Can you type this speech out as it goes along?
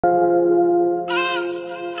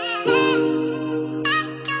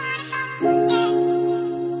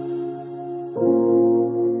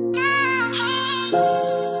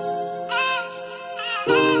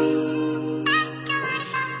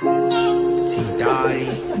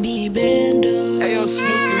Bbandø. Hey yo,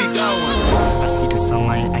 Smokey, we got one. I see the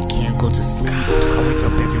sunlight, I can't go to sleep. I wake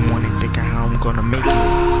up every morning thinking how I'm gonna make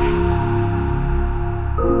it.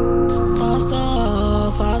 Faster,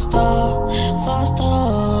 faster, faster,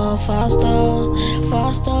 faster,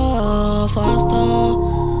 faster, faster,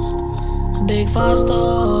 big faster.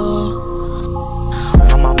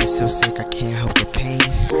 My mom is so sick, I can't help the pain.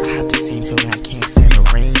 I have the same feeling, I can't stand the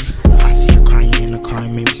rain. I see her crying in the car,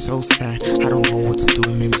 it made me so sad. I don't know what to do,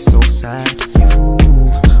 it made me so sad. You,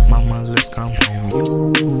 mama, let's come home. You,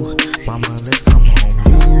 mama, let's come home.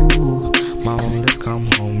 You, mama, let's come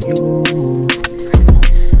home. You.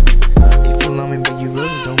 If you love me, but you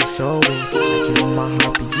really don't show it. Like you in my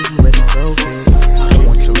heart, but you already broke it. I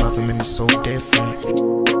want your love, it made me so different.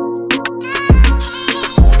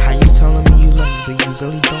 How you telling me you love me, but you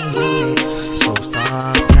really don't mean it? So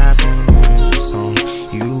stop capping in the song,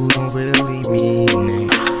 you don't really mean it.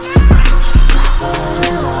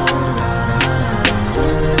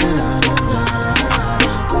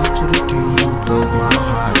 What you to do, you broke my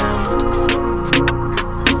heart out.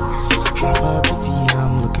 How about the V,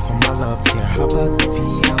 I'm looking for my love, yeah. How about the V,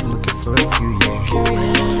 I'm looking for you, yeah.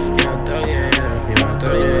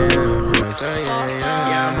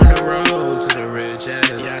 Yeah, I'm on the road to the riches.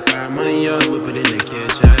 Yeah, I sign money up, whip it in the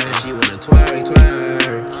kitchen. She wanna twerk,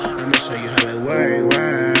 twerk. I'ma show you how it work.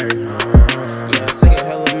 Yeah, I stuck in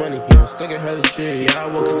hella money, yeah, stuck in hella tree. Yeah, I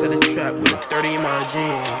woke inside the trap with a 30 in my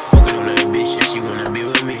jeans. Fucking on that bitch, yeah, she wanna be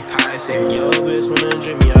with me. I say, yo, bitch, wanna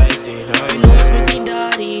drink me, I say, You lost me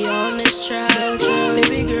Tdxtty on this track.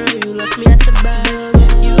 Baby girl, you left me at the back.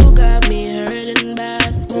 You got me hurting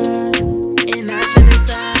bad, and I should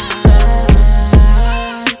decide.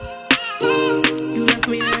 You left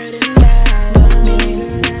me hurting bad, baby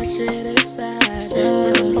girl, that shit is sad.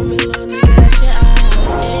 On me, little nigga, that shit ass.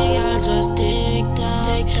 Hey, I'll just take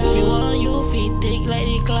me want you feet thick like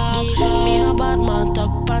the clock. Me about my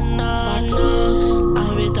talk panax.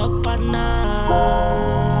 I'm a talk panax.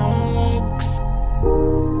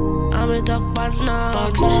 I'm a talk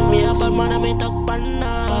panax. Me about man, I'm a talk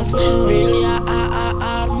panax. Really, my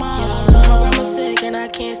grandma sick and I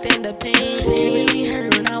can't stand the pain.